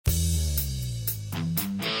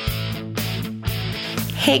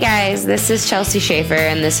Hey guys, this is Chelsea Schaefer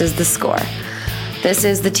and this is The Score. This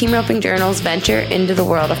is the Team Roping Journal's venture into the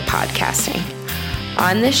world of podcasting.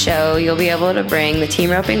 On this show, you'll be able to bring the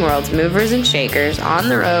Team Roping world's movers and shakers on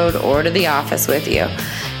the road or to the office with you.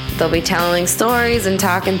 They'll be telling stories and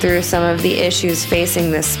talking through some of the issues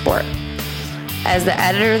facing this sport. As the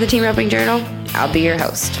editor of the Team Roping Journal, I'll be your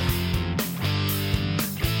host.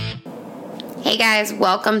 Hey guys,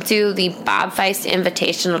 welcome to the Bob Feist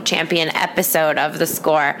Invitational Champion episode of The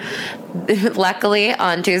Score. Luckily,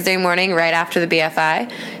 on Tuesday morning, right after the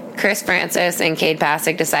BFI, Chris Francis and Cade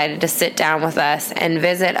Passig decided to sit down with us and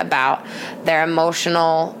visit about their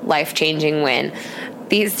emotional, life-changing win.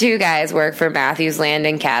 These two guys work for Matthews Land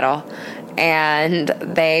and Cattle, and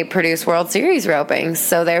they produce World Series ropings,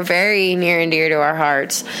 so they're very near and dear to our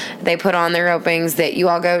hearts. They put on the ropings that you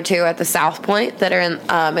all go to at the South Point that are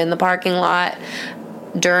in the parking lot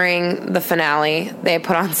during the finale. They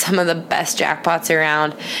put on some of the best jackpots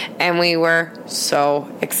around, and we were so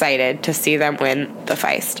excited to see them win the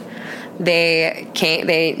Feist.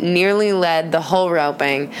 They nearly led the whole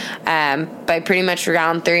roping. By pretty much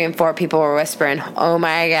round 3 and 4, people were whispering, "Oh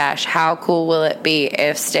my gosh, how cool will it be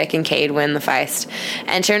if Stick and Cade win the Feist?"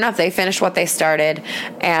 And sure enough, they finished what they started,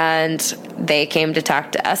 and they came to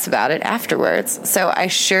talk to us about it afterwards. So I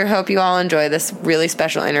sure hope you all enjoy this really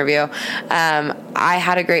special interview. I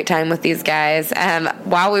had a great time with these guys.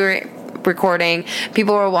 While we were recording,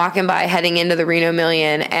 people were walking by heading into the Reno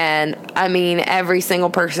Million, and I mean, every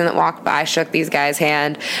single person that walked by shook these guys'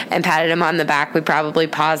 hand and patted them on the back. We probably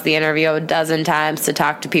paused the interview a dozen times to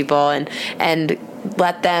talk to people and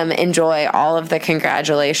let them enjoy all of the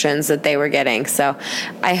congratulations that they were getting. So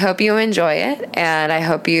I hope you enjoy it, and I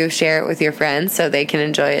hope you share it with your friends so they can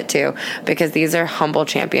enjoy it too, because these are humble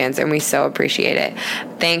champions and we so appreciate it.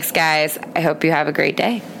 Thanks guys. I hope you have a great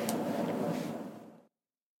day.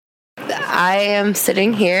 I am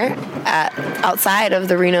sitting here outside of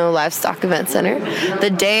the Reno Livestock Event Center the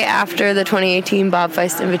day after the 2018 Bob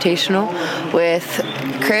Feist Invitational with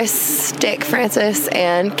Chris, Stick Francis,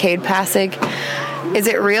 and Cade Passig. Is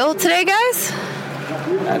it real today, guys?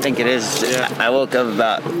 I think it is. I woke up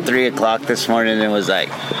about 3 o'clock this morning and was like,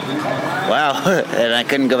 wow, and I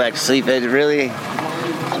couldn't go back to sleep. It really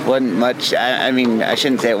wasn't much. I mean, I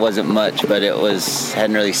shouldn't say it wasn't much, but it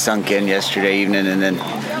hadn't really sunk in yesterday evening, and then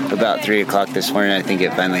about 3 o'clock this morning, I think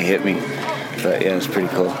it finally hit me. But yeah, it was pretty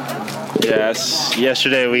cool. Yes,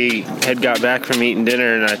 yesterday we had got back from eating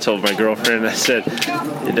dinner, and I told my girlfriend, I said,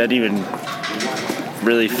 it doesn't even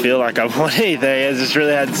really feel like I've won anything. It just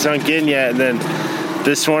really hadn't sunk in yet. And then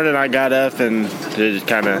this morning I got up, and it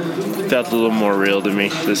kind of felt a little more real to me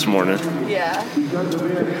this morning. Yeah.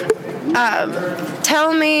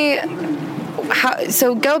 Tell me,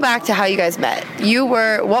 so go back to how you guys met.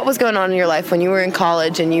 What was going on in your life when you were in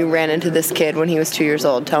college and you ran into this kid when he was 2 years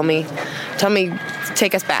old? Tell me,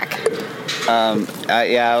 take us back.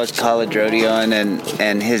 I was college rodeoing,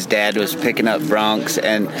 and his dad was picking up broncs,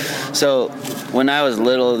 and so when I was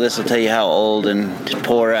little, this will tell you how old and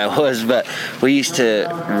poor I was, but we used to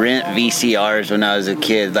rent VCRs when I was a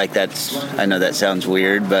kid. Like, I know that sounds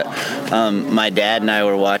weird, but my dad and I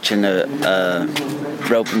were watching a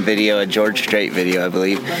roping video, a George Strait video, I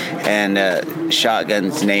believe, and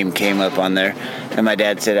Shotgun's name came up on there, and my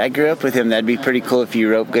dad said, I grew up with him, that'd be pretty cool if you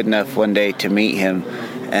rope good enough one day to meet him.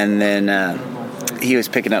 And then he was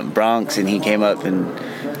picking up broncs, and he came up and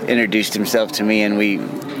introduced himself to me, and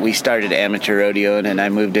we started amateur rodeoing, and I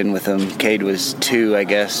moved in with him. Cade was 2, I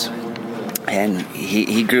guess, and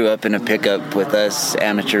he grew up in a pickup with us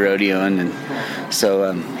amateur rodeoing, and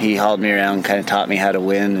so he hauled me around, kind of taught me how to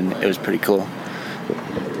win, and it was pretty cool.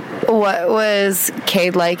 What was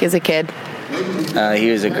Cade like as a kid?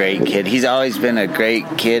 He was a great kid. He's always been a great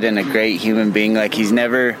kid and a great human being. Like, he's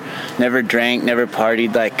never drank, never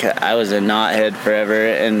partied. Like, I was a knothead forever,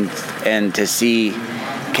 and to see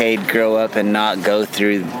Cade grow up and not go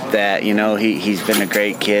through that, you know, he's been a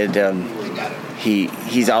great kid.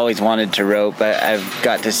 He's always wanted to rope. I've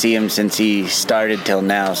got to see him since he started till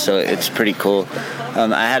now, so it's pretty cool.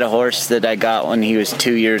 I had a horse that I got when he was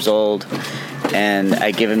 2 years old, and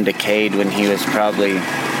I gave him to Cade when he was probably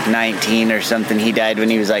 19 or something. He died when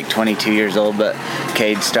he was like 22 years old, but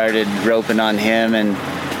Cade started roping on him, and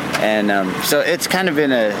so it's kind of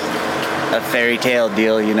been a fairy tale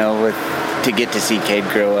deal, you know, to get to see Cade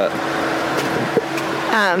grow up.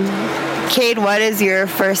 Cade, what is your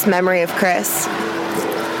first memory of Chris?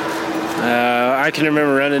 I can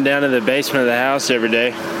remember running down to the basement of the house every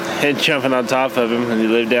day and jumping on top of him, and he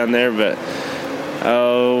lived down there, but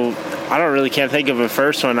I can't think of a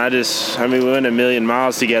first one. We went a million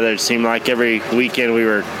miles together. It seemed like every weekend we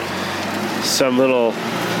were some little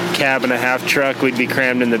cab and a half truck, we'd be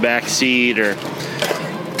crammed in the back seat.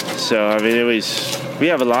 So, I mean, we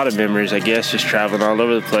have a lot of memories, I guess, just traveling all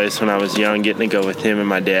over the place when I was young, getting to go with him and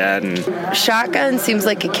my dad. And Shotgun seems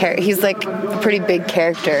like he's like a pretty big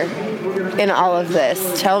character in all of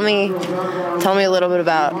this. Tell me a little bit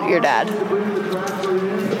about your dad.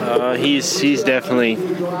 He's definitely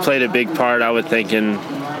played a big part, I would think, in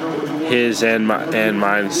his and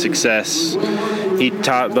mine success. He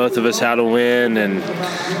taught both of us how to win and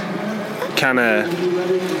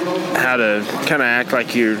how to act like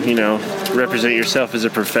represent yourself as a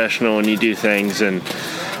professional when you do things. And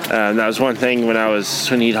that was one thing when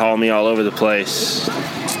he'd haul me all over the place,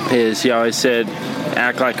 is he always said,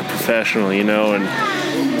 act like a professional, and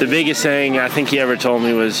the biggest thing I think he ever told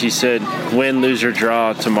me was, he said, win, lose, or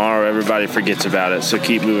draw, tomorrow everybody forgets about it, so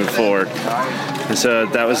keep moving forward. And so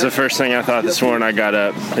that was the first thing I thought this morning I got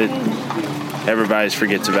up. Everybody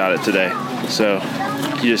forgets about it today. So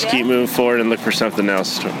you just keep moving forward and look for something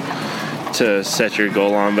else to set your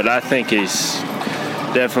goal on. But I think he's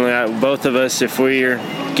definitely, both of us, if we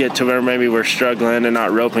get to where maybe we're struggling and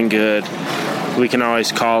not roping good, we can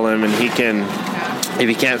always call him, and if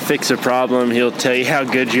he can't fix a problem, he'll tell you how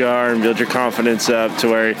good you are and build your confidence up to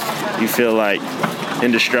where you feel like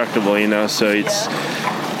indestructible, So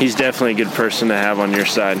he's definitely a good person to have on your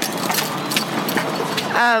side.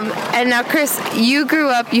 And now, Chris, you grew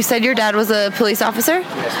up, you said your dad was a police officer.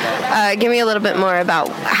 Give me a little bit more about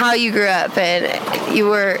how you grew up. And you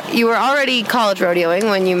were already college rodeoing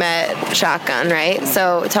when you met Shotgun, right?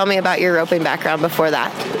 So tell me about your roping background before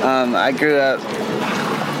that. I grew up,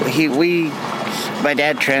 my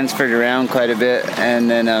dad transferred around quite a bit, and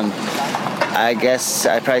then I guess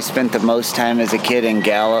I probably spent the most time as a kid in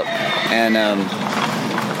Gallup, and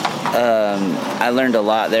I learned a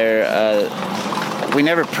lot there. We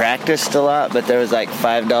never practiced a lot, but there was like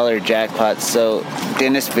 $5 jackpots. So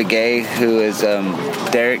Dennis Begay, who is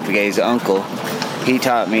Derek Begay's uncle, he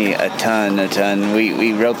taught me a ton.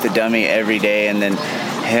 We roped the dummy every day, and then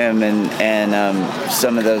him and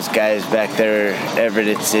some of those guys back there,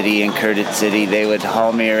 Everett City and Curtis City, they would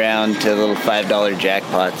haul me around to little $5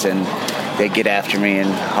 jackpots, and they'd get after me and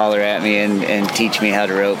holler at me and teach me how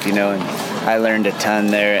to rope, and I learned a ton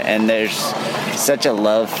there. And there's such a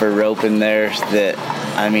love for roping there that,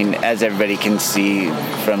 I mean, as everybody can see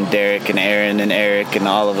from Derek and Aaron and Eric and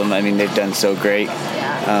all of them, I mean, they've done so great.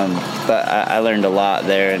 But I learned a lot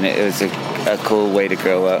there, and it was a cool way to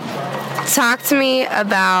grow up. Talk to me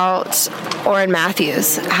about Orrin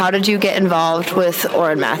Matthews. How did you get involved with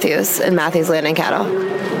Orrin Matthews and Matthews Land and Cattle?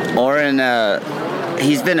 Orrin,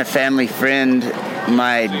 he's been a family friend.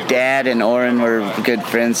 My dad and Orrin were good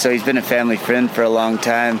friends, so he's been a family friend for a long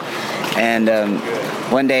time. And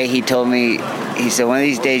one day he told me, he said, one of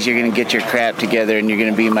these days you're going to get your crap together and you're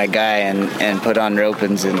going to be my guy and put on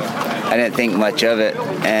ropings. And I didn't think much of it.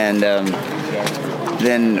 And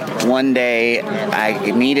then one day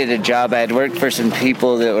I needed a job. I had worked for some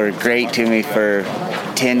people that were great to me for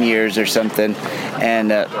 10 years or something.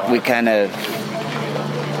 And we kind of,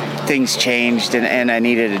 things changed, and I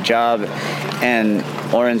needed a job. And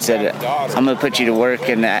Orrin said, I'm going to put you to work.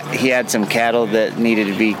 And he had some cattle that needed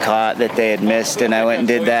to be caught that they had missed. And I went and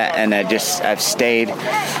did that. And I've stayed.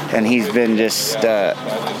 And he's been just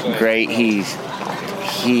great. He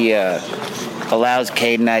allows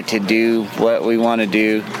Cade and I to do what we want to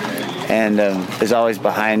do, and is always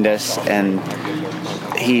behind us. And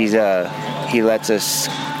he lets us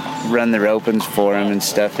run the ropings for him and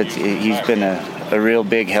stuff. He's been a real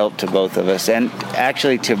big help to both of us, and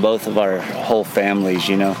actually to both of our whole families.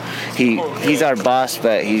 He's our boss,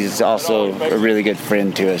 but he's also a really good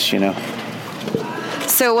friend to us.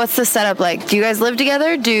 So what's the setup like? Do you guys live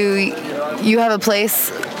together? Do you have a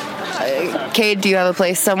place? Cade, do you have a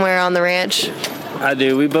place somewhere on the ranch? I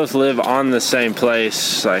do. We both live on the same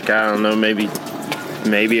place, like, I don't know, maybe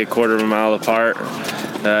a quarter of a mile apart.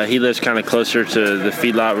 He lives kind of closer to the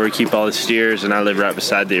feedlot where we keep all the steers, and I live right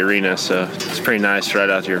beside the arena, so it's pretty nice. Right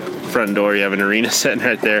out your front door, you have an arena sitting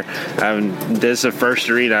right there. This is the first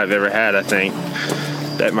arena I've ever had, I think,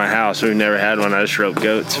 at my house. We've never had one. I just roped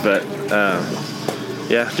goats, but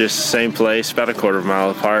yeah, just same place, about a quarter of a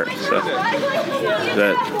mile apart. So,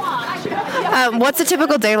 what's a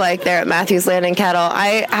typical day like there at Matthews Land and Cattle?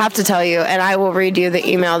 I have to tell you, and I will read you the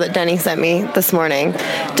email that Denny sent me this morning.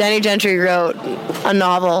 Denny Gentry wrote a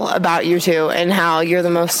novel about you two and how you're the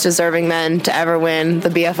most deserving men to ever win the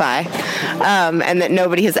BFI, and that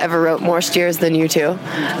nobody has ever roped more steers than you two.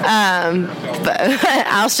 But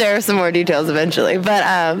I'll share some more details eventually. But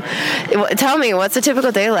tell me, what's a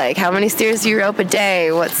typical day like? How many steers do you rope a day?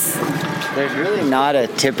 There's really not a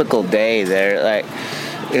typical day there. Like,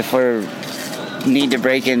 if we're need to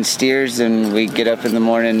break in steers, and we get up in the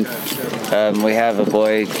morning. We have a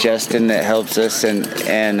boy, Justin, that helps us, and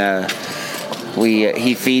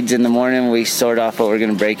he feeds in the morning. We sort off what we're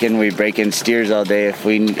going to break in. We break in steers all day. If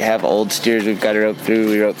we have old steers we've got to rope through,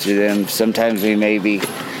 we rope through them. Sometimes we may be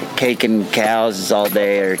caking cows all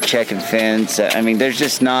day or checking fence. I mean, there's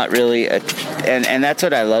just not really and that's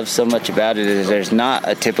what I love so much about it, is there's not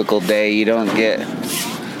a typical day. You don't get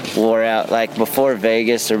wore out. Like before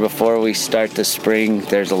Vegas or before we start the spring,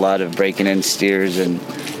 there's a lot of breaking in steers, and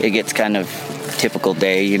it gets kind of typical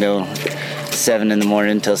day, 7 in the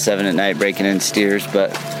morning till 7 at night breaking in steers.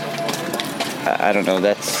 But I don't know,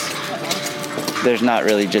 there's not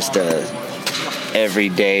really just a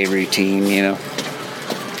everyday routine.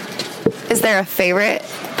 Is there a favorite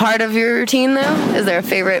part of your routine, though? Is there a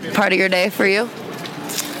favorite part of your day for you?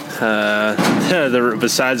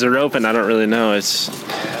 Besides the roping, I don't really know.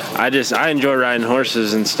 I enjoy riding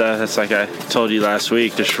horses and stuff. That's like I told you last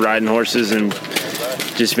week, just riding horses and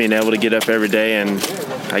just being able to get up every day and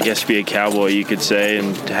I guess be a cowboy, you could say,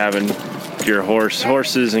 and having your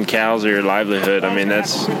horses and cows are your livelihood. I mean,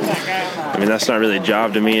 that's not really a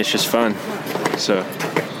job to me. It's just fun. So.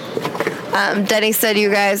 Denny said you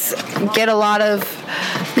guys get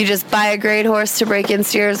you just buy a great horse to break in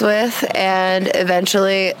steers with, and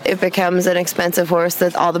eventually it becomes an expensive horse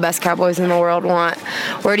that all the best cowboys in the world want.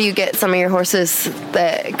 Where do you get some of your horses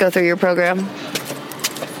that go through your program?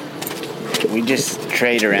 We just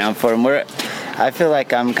trade around for them. I feel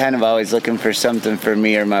like I'm kind of always looking for something for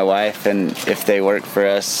me or my wife, and if they work for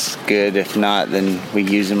us, good. If not, then we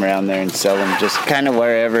use them around there and sell them. Just kind of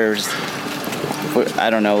wherever. I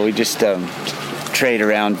don't know, we just trade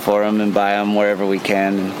around for them and buy them wherever we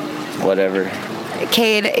can and whatever.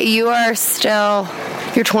 Cade, you're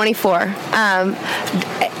 24.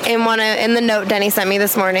 In the note Denny sent me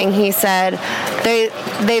this morning, he said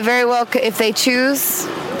they very well, if they choose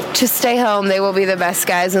to stay home, they will be the best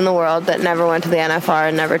guys in the world that never went to the NFR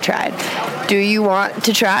and never tried. Do you want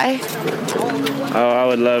to try? Oh, I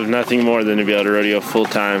would love nothing more than to be able to rodeo full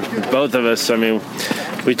time. Both of us, I mean,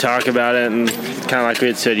 we talk about it, and kind of like we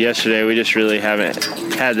had said yesterday, we just really haven't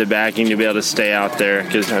had the backing to be able to stay out there.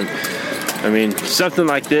 Because, I mean, something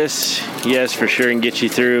like this, yes, for sure, can get you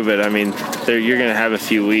through. But, I mean, you're going to have a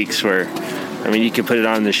few weeks where, I mean, you can put it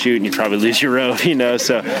on the chute and you probably lose your rope,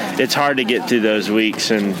 So it's hard to get through those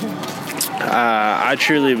weeks. And I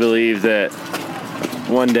truly believe that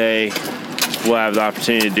one day we'll have the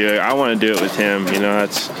opportunity to do it. I want to do it with him.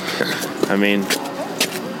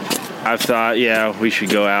 I've thought, yeah, we should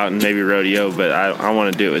go out and maybe rodeo, but I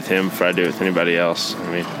want to do it with him before I do it with anybody else.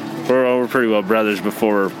 I mean, we're pretty well brothers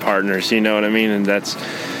before we're partners, you know what I mean? And that's,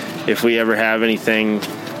 if we ever have anything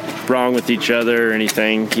wrong with each other or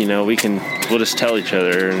anything, we'll just tell each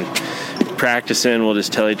other. And practicing, we'll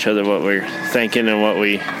just tell each other what we're thinking and what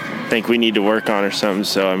we think we need to work on or something.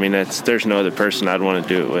 So, I mean, there's no other person I'd want to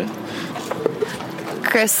do it with.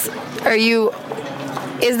 Chris,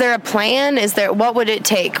 is there a plan? What would it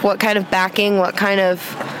take? What kind of backing? What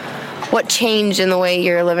change in the way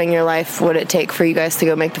you're living your life would it take for you guys to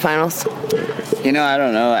go make the finals? I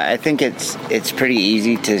don't know. I think it's pretty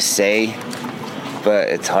easy to say, but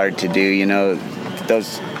it's hard to do.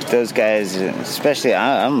 Those guys, especially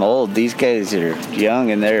I'm old. These guys are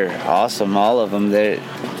young and they're awesome. All of them.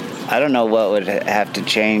 I don't know what would have to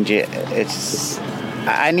change.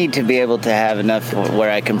 I need to be able to have enough where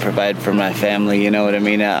I can provide for my family, you know what I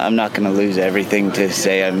mean? I'm not going to lose everything to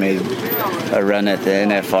say I made a run at the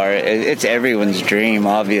NFR. It's everyone's dream,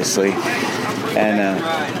 obviously. And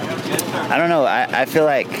I don't know, I feel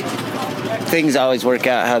like things always work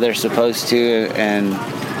out how they're supposed to, and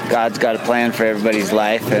God's got a plan for everybody's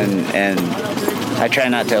life, and I try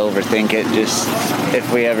not to overthink it. Just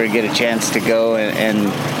if we ever get a chance to go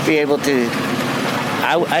and be able to,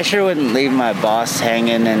 I sure wouldn't leave my boss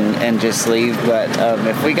hanging and just leave, but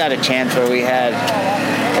if we got a chance where we had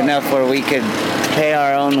enough where we could pay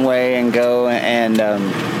our own way and go and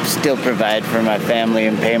still provide for my family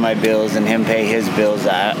and pay my bills and him pay his bills,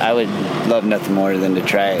 I would love nothing more than to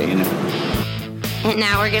try it, And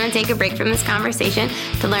now we're going to take a break from this conversation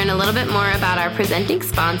to learn a little bit more about our presenting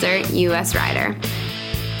sponsor, US Rider.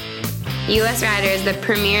 US Rider is the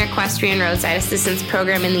premier equestrian roadside assistance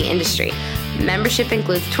program in the industry. Membership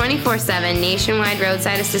includes 24/7 nationwide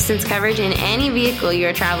roadside assistance coverage in any vehicle you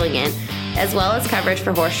are traveling in, as well as coverage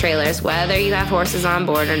for horse trailers, whether you have horses on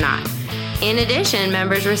board or not. In addition,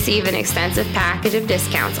 members receive an extensive package of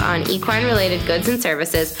discounts on equine-related goods and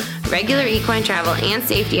services, regular equine travel and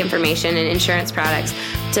safety information, and insurance products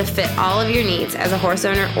to fit all of your needs as a horse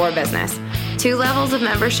owner or business. 2 levels of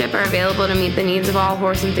membership are available to meet the needs of all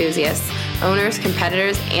horse enthusiasts, owners,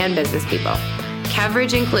 competitors, and business people.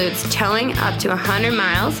 Coverage includes towing up to 100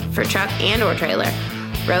 miles for truck and or trailer,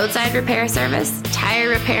 roadside repair service, tire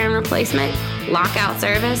repair and replacement, lockout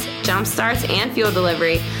service, jump starts and fuel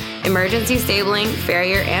delivery, emergency stabling,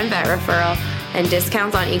 farrier and vet referral, and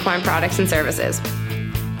discounts on equine products and services.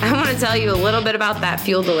 I want to tell you a little bit about that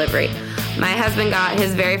fuel delivery. My husband got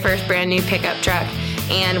his very first brand new pickup truck,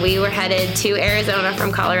 and we were headed to Arizona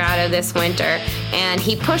from Colorado this winter, and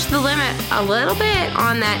he pushed the limit a little bit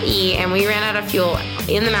on that E, and we ran out of fuel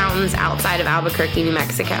in the mountains outside of Albuquerque, New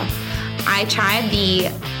Mexico. I tried the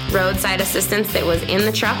roadside assistance that was in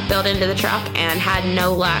the truck, built into the truck, and had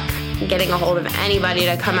no luck getting a hold of anybody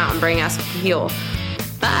to come out and bring us fuel.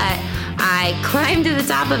 But I climbed to the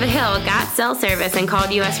top of a hill, got cell service, and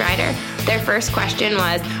called US Rider. Their first question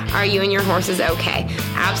was, are you and your horses okay?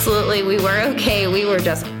 Absolutely, we were okay. We were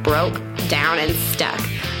just broke down and stuck.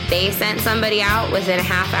 They sent somebody out within a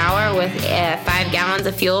half hour with 5 gallons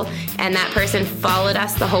of fuel, and that person followed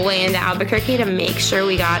us the whole way into Albuquerque to make sure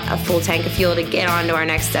we got a full tank of fuel to get on to our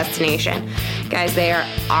next destination. Guys, they are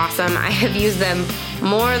awesome. I have used them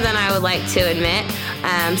more than I would like to admit.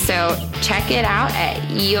 So check it out at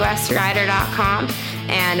usrider.com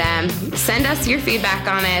and send us your feedback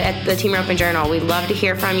on it at the Team Roping Journal. We'd love to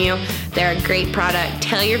hear from you. They're a great product.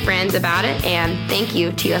 Tell your friends about it, and thank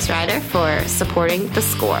you to US Rider for supporting the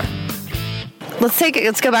score.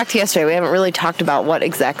 Let's go back to yesterday. We haven't really talked about what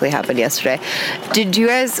exactly happened yesterday.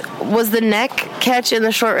 Was the neck catch in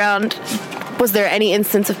the short round, was there any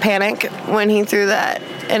instance of panic when he threw that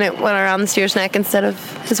and it went around the steer's neck instead of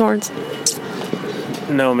his horns?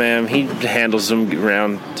 No, ma'am. He handles them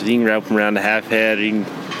around. He can wrap them around the half head.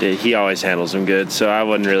 He always handles them good. So I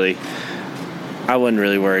wasn't really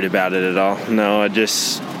worried about it at all. No,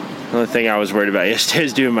 the only thing I was worried about yesterday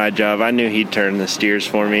was doing my job. I knew he'd turn the steers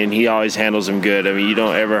for me, and he always handles them good. I mean, you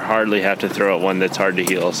don't ever hardly have to throw at one that's hard to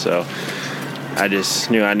heel. So I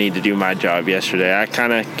just knew I needed to do my job yesterday. I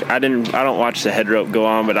don't watch the head rope go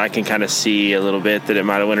on, but I can kind of see a little bit that it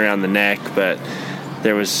might have went around the neck. But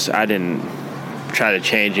I didn't try to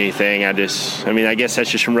change anything. I guess that's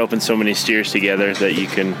just from roping so many steers together that you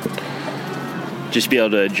can just be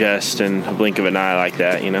able to adjust in a blink of an eye like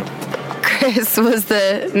that, you know. Chris, was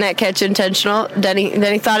the neck catch intentional?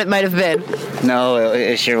 Denny thought it might have been. No,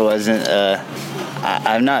 it sure wasn't.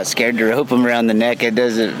 I'm not scared to rope him around the neck. It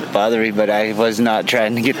doesn't bother me, but I was not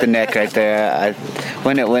trying to get the neck right there.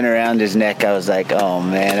 When it went around his neck, I was like, oh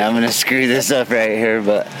man, I'm going to screw this up right here.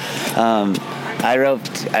 But I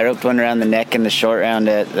roped one around the neck in the short round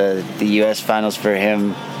at the U.S. finals for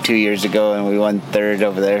him 2 years ago, and we won third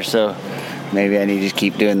over there. So maybe I need to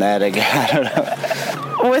keep doing that. I don't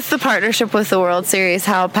know. With the partnership with the World Series,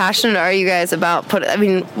 how passionate are you guys about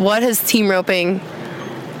what has team roping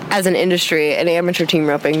as an industry and amateur team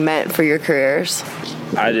roping meant for your careers?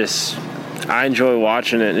 I enjoy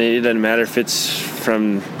watching it. It doesn't matter if it's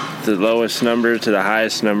from the lowest number to the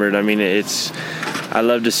highest number. I mean, I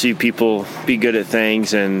love to see people be good at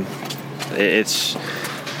things, and it's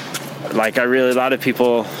like a lot of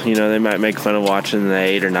people, they might make fun of watching the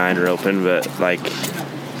 8 or 9 roping, but like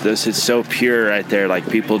this is so pure right there. Like,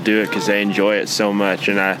 people do it because they enjoy it so much,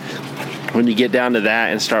 and when you get down to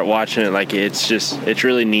that and start watching it, like it's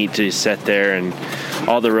really neat to sit there and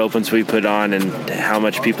all the ropings we put on and how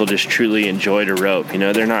much people just truly enjoy to rope.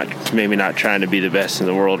 They're maybe not trying to be the best in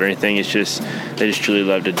the world or anything. It's just they just truly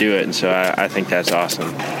love to do it, and so I think that's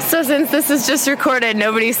awesome. So since this is just recorded,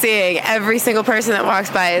 nobody's seeing, every single person that walks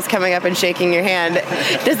by is coming up and shaking your hand.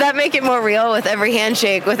 Does that make it more real with every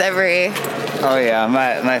handshake, with every... Oh yeah,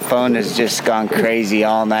 my phone has just gone crazy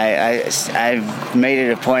all night. I've made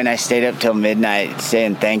it a point. I stayed up till midnight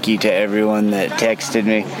saying thank you to everyone that texted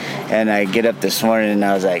me, and I get up this morning and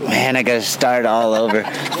I was like, man, I got to start all over.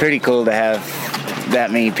 It's pretty cool to have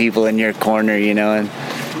that many people in your corner,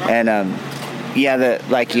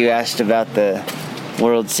 like you asked about the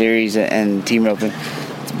World Series and team roping.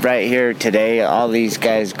 Right here today, all these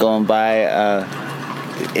guys going by.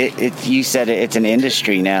 You said it's an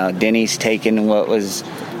industry now. Denny's taken what was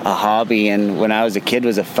a hobby, and when I was a kid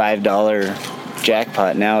was a $5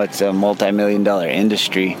 jackpot. Now it's a multi-million-dollar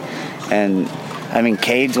industry. And I mean,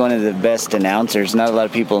 Cade's one of the best announcers. Not a lot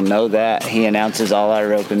of people know that. He announces all our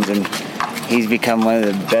ropings, and he's become one of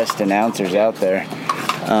the best announcers out there.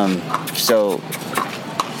 So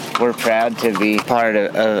we're proud to be part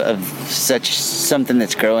of such something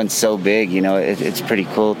that's growing so big. It's pretty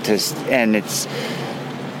cool and it's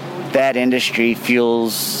that industry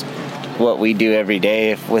fuels what we do every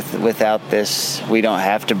day. Without this, we don't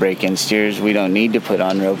have to break in steers. We don't need to put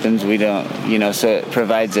on ropings. We don't, so it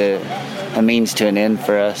provides a means to an end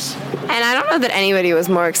for us. And I don't know that anybody was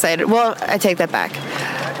more excited. Well, I take that back.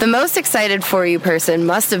 The most excited for you person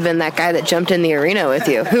must have been that guy that jumped in the arena with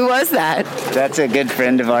you. Who was that? That's a good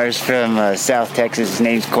friend of ours from South Texas. His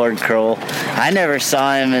name's Cord Kroll. I never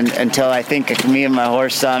saw him until I think me and my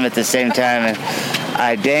horse saw him at the same time, and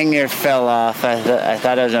I dang near fell off. I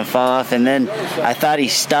thought I was going to fall off, and then I thought he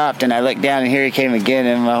stopped, and I looked down, and here he came again,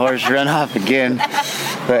 and my horse run off again.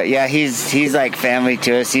 But, yeah, he's like family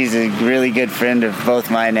to us. He's a really good friend of both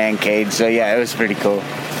mine and Cade, so, yeah, it was pretty cool.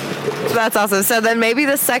 That's awesome. So then maybe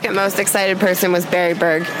the second most excited person was Barry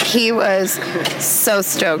Berg. He was so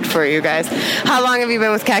stoked for you guys. How long have you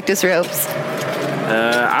been with Cactus Ropes?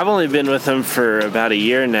 I've only been with him for about a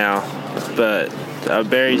year now, but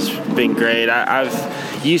Barry's been great.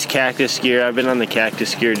 I've used Cactus gear. I've been on the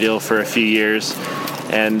Cactus gear deal for a few years,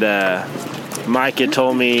 and Mike had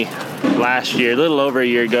told me last year, a little over a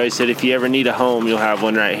year ago, he said, if you ever need a home, you'll have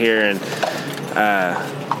one right here. And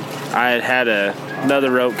I had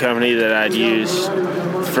another rope company that I'd used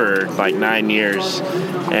for like 9 years,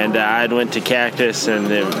 and I went to Cactus, and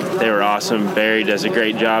they were awesome. Barry does a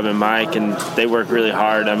great job, and Mike, and they work really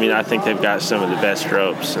hard. I mean, I think they've got some of the best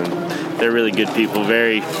ropes, and they're really good people,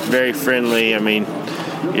 very, very friendly. I mean,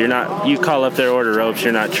 you call up their order ropes,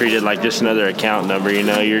 you're not treated like just another account number,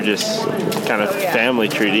 you're just kind of family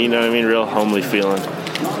treated, you know what I mean? Real homely feeling.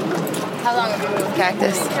 How long have you been with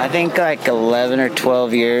Cactus? I think like 11 or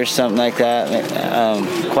 12 years, something like that.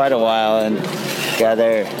 Quite a while, and yeah,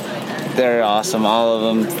 they're awesome, all of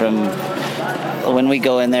them. From when we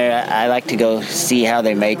go in there, I like to go see how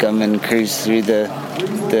they make them and cruise through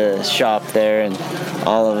the shop there, and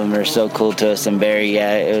all of them are so cool to us. And Barry,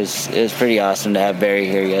 yeah, it was pretty awesome to have Barry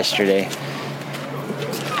here yesterday.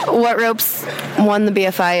 What ropes won the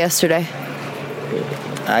BFI yesterday?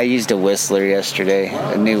 I used a Whistler yesterday,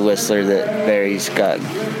 a new Whistler that Barry's got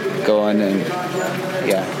going, and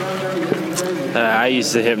yeah. I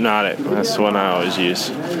use the Hypnotic. That's the one I always use.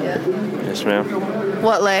 Yes, ma'am.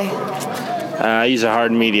 What lay? I use a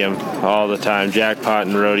hard medium all the time, jackpot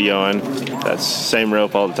and rodeoing. That's the same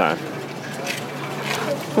rope all the time.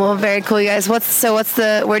 Well, very cool, you guys. Where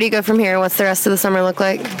do you go from here? What's the rest of the summer look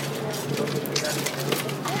like?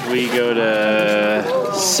 We go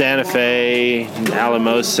to Santa Fe,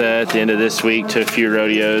 Alamosa at the end of this week to a few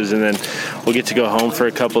rodeos, and then we'll get to go home for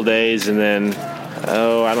a couple days, and then,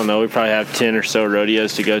 I don't know, we probably have 10 or so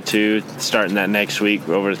rodeos to go to starting that next week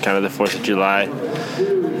over kind of the 4th of July.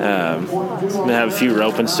 We have a few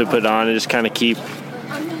ropings to put on and just kind of keep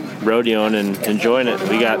rodeoing and enjoying it.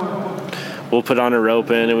 We'll put on a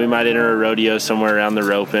roping, and we might enter a rodeo somewhere around the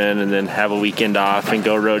roping, and then have a weekend off and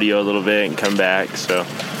go rodeo a little bit and come back. So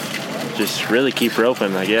just really keep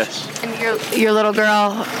roping, I guess. And your little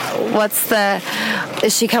girl,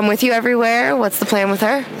 does she come with you everywhere? What's the plan with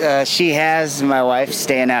her? She has. My wife's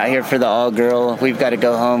staying out here for the all-girl. We've got to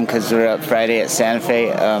go home because we're up Friday at Santa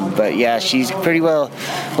Fe. But yeah, she's pretty well.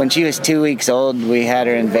 When she was 2 weeks old, we had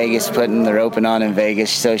her in Vegas putting the roping on in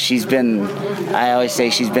Vegas. So I always say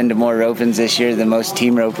she's been to more ropings this year than most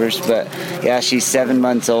team ropers. But yeah, she's 7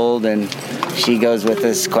 months old, and she goes with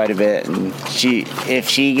us quite a bit. And if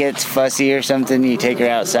she gets fussy or something, you take her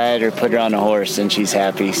outside or put her on a horse, and she's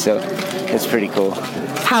happy. So it's pretty cool.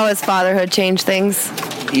 How has fatherhood changed things?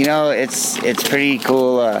 It's pretty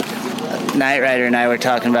cool. Night Rider and I were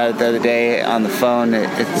talking about it the other day on the phone.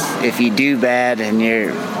 If you do bad and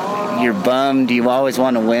you're bummed, you always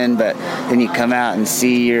want to win, but then you come out and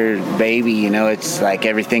see your baby, it's like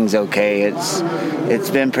everything's okay. It's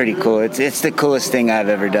been pretty cool. It's the coolest thing I've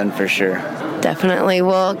ever done, for sure. Definitely.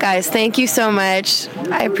 Well, guys, thank you so much.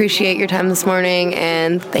 I appreciate your time this morning,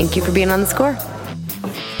 and thank you for being on The Score.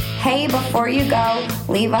 Hey, before you go,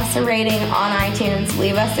 leave us a rating on iTunes,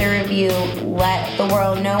 leave us a review, let the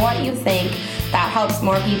world know what you think. That helps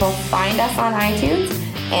more people find us on iTunes,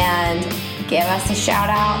 and give us a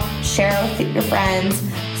shout out, share it with your friends,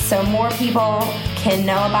 so more people can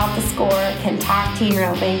know about The Score, can talk team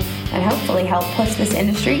roping, and hopefully help push this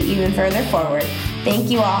industry even further forward.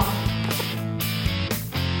 Thank you all.